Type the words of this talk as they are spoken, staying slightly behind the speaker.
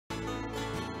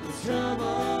It's trouble.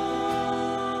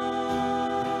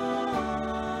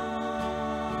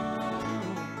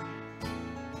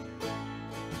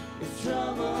 It's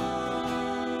trouble.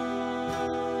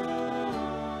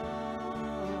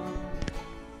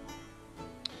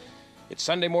 It's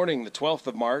Sunday morning, the 12th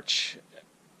of March.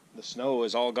 The snow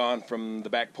is all gone from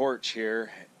the back porch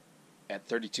here at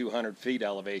 3,200 feet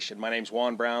elevation. My name's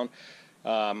Juan Brown.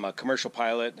 I'm a commercial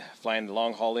pilot flying the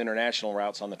long-haul international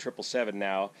routes on the 777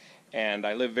 now, and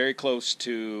I live very close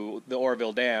to the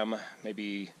Oroville Dam,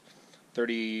 maybe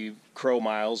 30 crow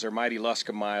miles or mighty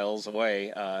Luska miles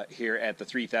away here at the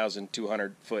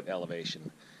 3,200 foot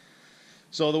elevation.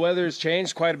 So the weather's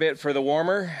changed quite a bit for the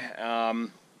warmer.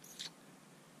 I've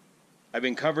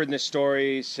been covering this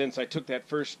story since I took that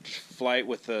first flight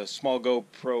with the small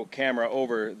GoPro camera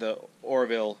over the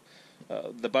Oroville,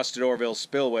 the busted Oroville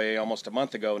spillway almost a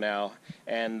month ago now,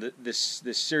 and this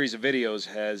series of videos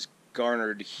has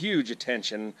garnered huge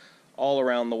attention all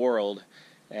around the world.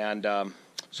 And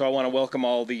so I want to welcome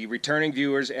all the returning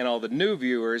viewers and all the new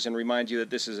viewers and remind you that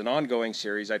this is an ongoing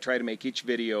series. I try to make each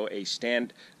video a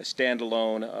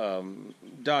standalone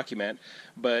document,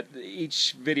 but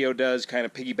each video does kind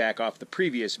of piggyback off the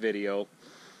previous video.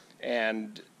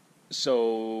 And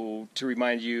so to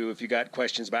remind you, if you got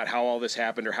questions about how all this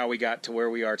happened or how we got to where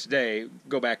we are today,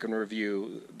 go back and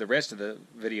review the rest of the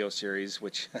video series,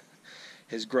 which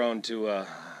has grown to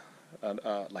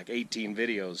like 18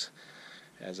 videos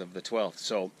as of the 12th.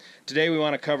 So today we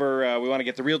want to cover, we want to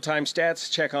get the real-time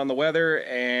stats, check on the weather,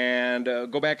 and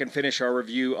go back and finish our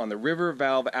review on the river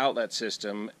valve outlet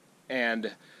system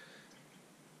and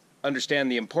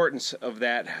understand the importance of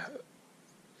that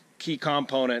key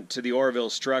component to the Oroville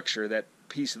structure, that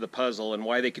piece of the puzzle, and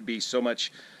why they could be so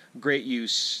much great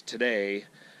use today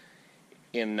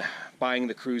in buying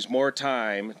the crews more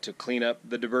time to clean up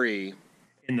the debris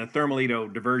in the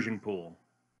Thermalito diversion pool.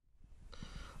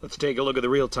 Let's take a look at the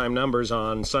real-time numbers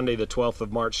on Sunday the 12th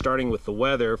of March, starting with the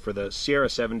weather for the Sierra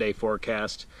 7-day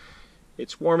forecast.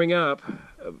 It's warming up.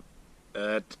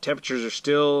 Temperatures are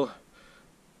still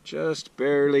just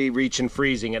barely reaching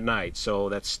freezing at night, so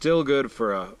that's still good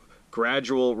for a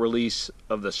gradual release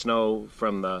of the snow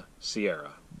from the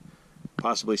Sierra.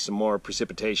 Possibly some more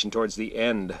precipitation towards the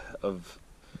end of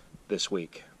this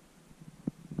week.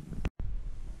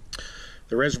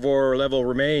 The reservoir level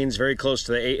remains very close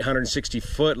to the 860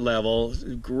 foot level,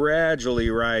 gradually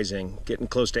rising, getting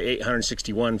close to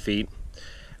 861 feet.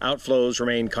 Outflows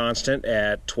remain constant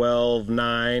at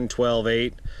 12.9,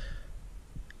 12.8.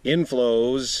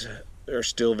 Inflows are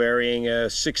still varying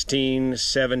 16,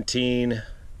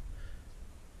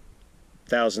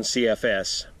 17,000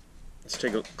 CFS. Let's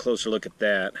take a closer look at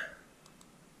that.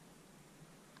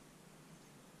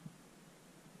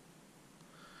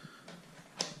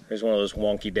 There's one of those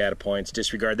wonky data points,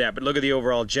 disregard that. But look at the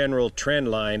overall general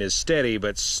trend line is steady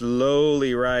but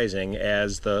slowly rising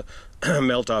as the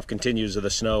melt-off continues of the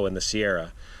snow in the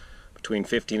Sierra, between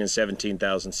 15 and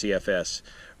 17,000 CFS,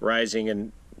 rising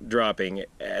and dropping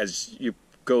as you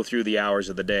go through the hours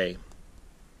of the day.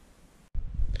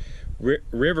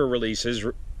 River releases,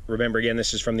 remember again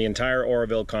this is from the entire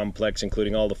Oroville complex,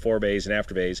 including all the forebays and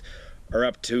afterbays, are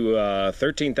up to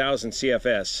 13,000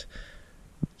 CFS.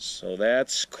 So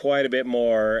that's quite a bit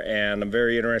more, and I'm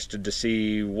very interested to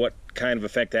see what kind of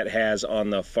effect that has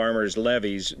on the farmers'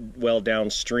 levees well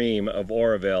downstream of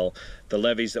Oroville, the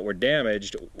levees that were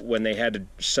damaged when they had to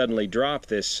suddenly drop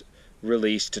this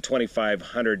release to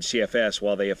 2,500 CFS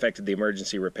while they effected the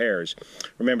emergency repairs.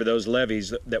 Remember, those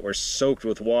levees that were soaked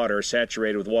with water,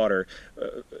 saturated with water,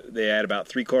 they had about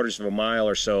 3/4 of a mile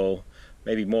or so,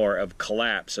 maybe more, of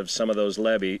collapse of some of those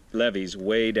levees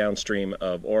way downstream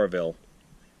of Oroville.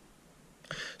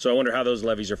 So I wonder how those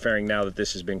levees are faring now that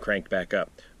this has been cranked back up.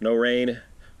 No rain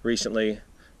recently,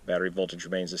 battery voltage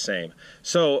remains the same.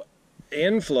 So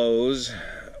inflows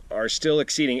are still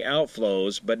exceeding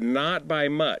outflows, but not by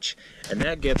much. And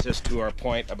that gets us to our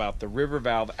point about the river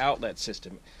valve outlet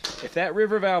system. If that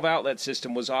river valve outlet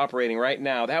system was operating right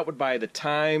now, that would buy the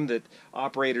time that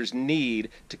operators need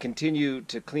to continue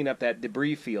to clean up that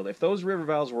debris field. If those river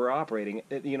valves were operating,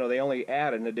 you know, they only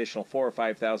add an additional 4,000 or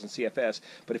 5,000 CFS.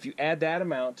 But if you add that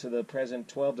amount to the present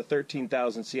 12,000 to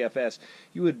 13,000 CFS,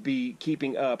 you would be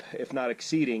keeping up, if not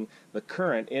exceeding, the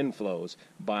current inflows,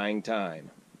 buying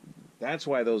time. That's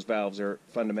why those valves are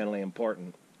fundamentally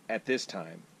important at this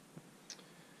time.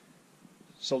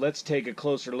 So let's take a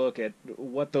closer look at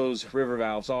what those river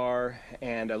valves are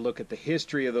and a look at the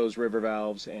history of those river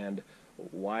valves and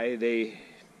why they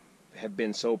have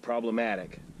been so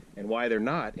problematic and why they're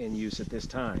not in use at this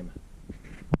time.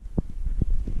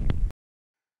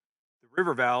 The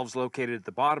River valves located at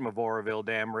the bottom of Oroville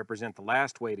Dam represent the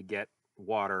last way to get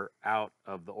water out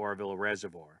of the Oroville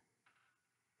Reservoir.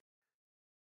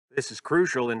 This is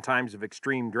crucial in times of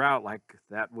extreme drought like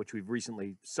that which we've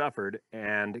recently suffered,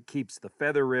 and keeps the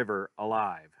Feather River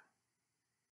alive.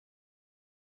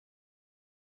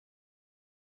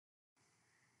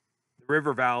 The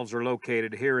river valves are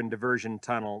located here in diversion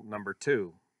tunnel number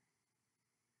 2.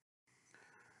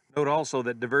 Note also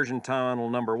that diversion tunnel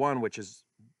number 1, which has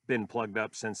been plugged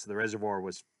up since the reservoir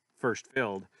was first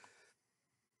filled,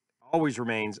 always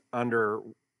remains under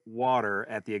water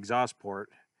at the exhaust port,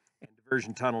 and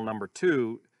diversion tunnel number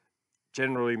 2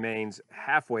 generally remains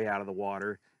halfway out of the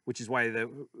water, which is why the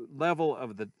level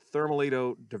of the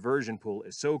Thermalito diversion pool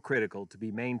is so critical to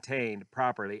be maintained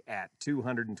properly at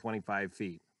 225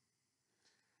 feet.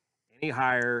 Any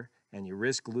higher and you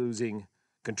risk losing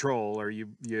control, or you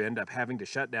end up having to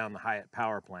shut down the Hyatt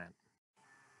power plant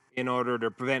in order to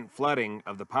prevent flooding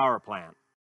of the power plant.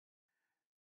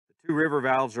 The 2 river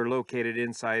valves are located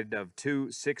inside of 2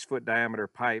 6-foot diameter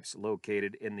pipes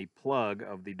located in the plug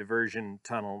of the diversion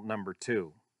tunnel number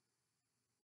 2.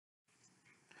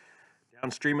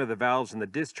 Downstream of the valves and the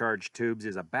discharge tubes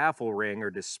is a baffle ring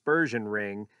or dispersion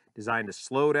ring designed to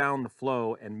slow down the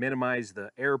flow and minimize the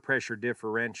air pressure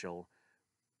differential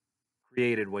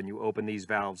created when you open these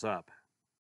valves up.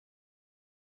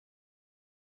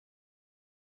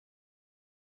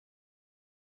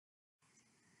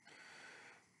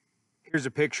 Here's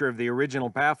a picture of the original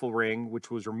baffle ring, which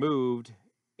was removed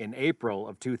in April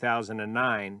of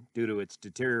 2009 due to its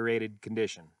deteriorated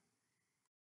condition.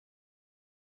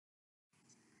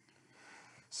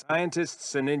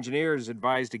 Scientists and engineers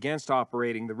advised against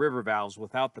operating the river valves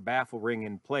without the baffle ring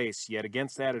in place, yet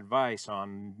against that advice,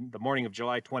 on the morning of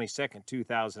July 22nd,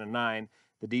 2009,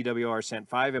 the DWR sent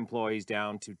 5 employees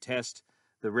down to test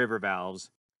the river valves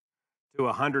to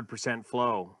 100%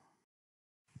 flow.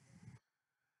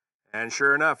 And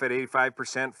sure enough, at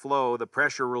 85% flow, the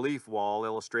pressure relief wall,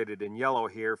 illustrated in yellow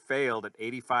here, failed at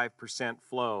 85%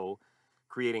 flow,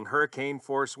 creating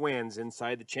hurricane-force winds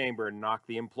inside the chamber and knocked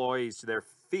the employees to their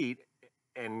feet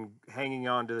and hanging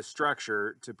onto the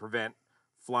structure to prevent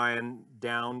flying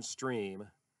downstream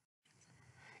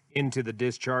into the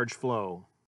discharge flow.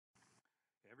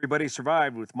 Everybody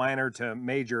survived with minor to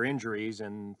major injuries,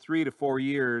 and 3 to 4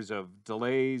 years of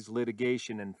delays,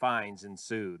 litigation, and fines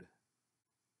ensued.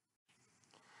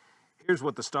 Here's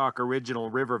what the stock original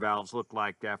river valves looked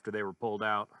like after they were pulled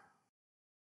out.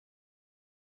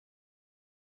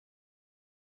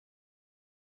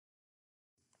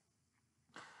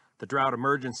 The drought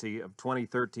emergency of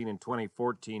 2013 and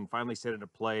 2014 finally set into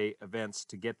play events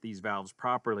to get these valves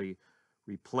properly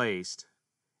replaced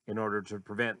in order to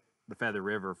prevent the Feather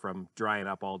River from drying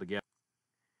up altogether.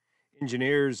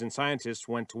 Engineers and scientists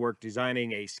went to work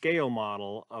designing a scale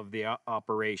model of the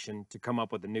operation to come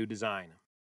up with a new design.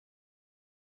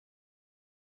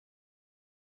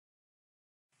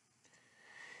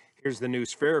 Here's the new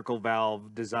spherical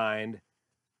valve designed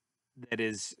that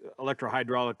is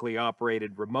electrohydraulically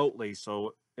operated remotely,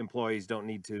 so employees don't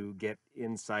need to get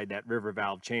inside that river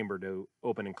valve chamber to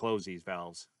open and close these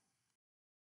valves.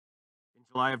 In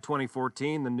July of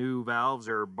 2014, the new valves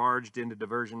are barged into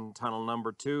diversion tunnel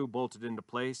number 2, bolted into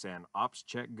place, and ops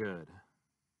check good.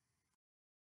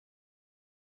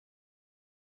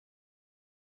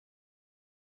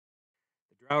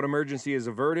 The drought emergency is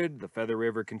averted. The Feather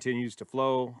River continues to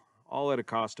flow, all at a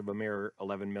cost of a mere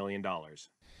 $11 million.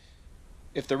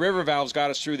 If the river valves got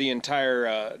us through the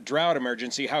entire drought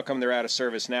emergency, how come they're out of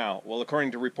service now? Well,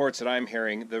 according to reports that I'm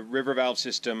hearing, the river valve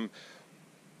system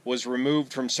was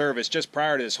removed from service just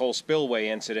prior to this whole spillway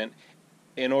incident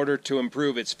in order to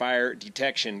improve its fire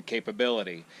detection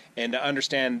capability. And to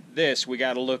understand this, we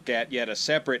got to look at yet a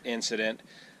separate incident,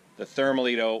 the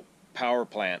Thermalito power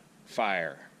plant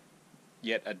fire.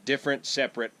 Yet a different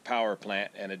separate power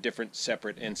plant and a different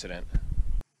separate incident.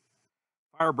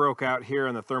 Fire broke out here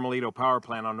in the Thermalito power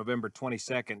plant on November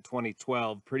 22nd,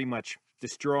 2012, pretty much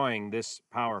destroying this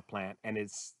power plant, and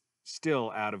it's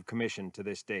still out of commission to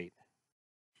this date.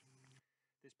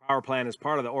 This power plant is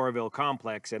part of the Oroville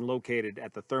complex and located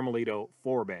at the Thermalito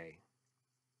forebay.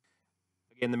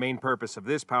 Again, the main purpose of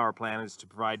this power plant is to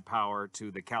provide power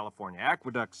to the California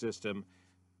aqueduct system,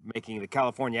 making the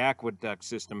California aqueduct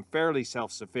system fairly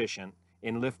self-sufficient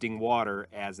in lifting water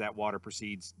as that water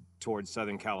proceeds towards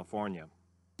Southern California.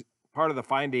 Part of the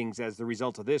findings as the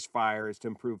result of this fire is to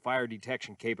improve fire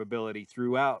detection capability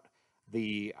throughout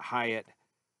the Hyatt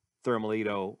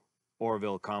Thermalito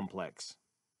Oroville complex.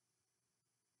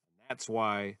 That's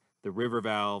why the river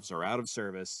valves are out of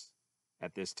service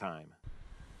at this time.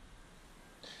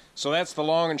 So that's the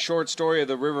long and short story of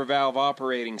the river valve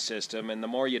operating system, and the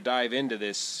more you dive into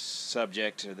this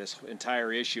subject, or this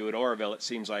entire issue at Oroville, it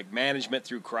seems like management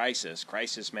through crisis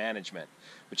management,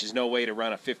 which is no way to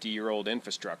run a 50-year-old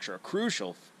infrastructure, a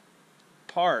crucial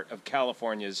part of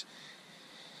California's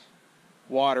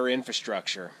water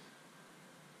infrastructure.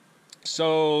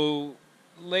 So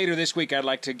later this week I'd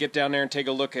like to get down there and take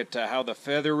a look at how the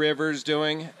Feather River's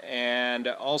doing, and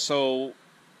also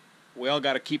we all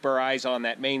got to keep our eyes on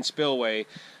that main spillway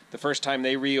the first time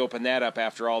they reopen that up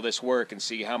after all this work, and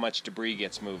see how much debris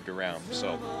gets moved around.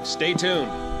 So stay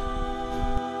tuned.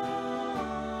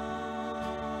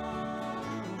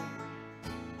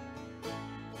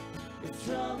 It's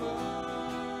trouble.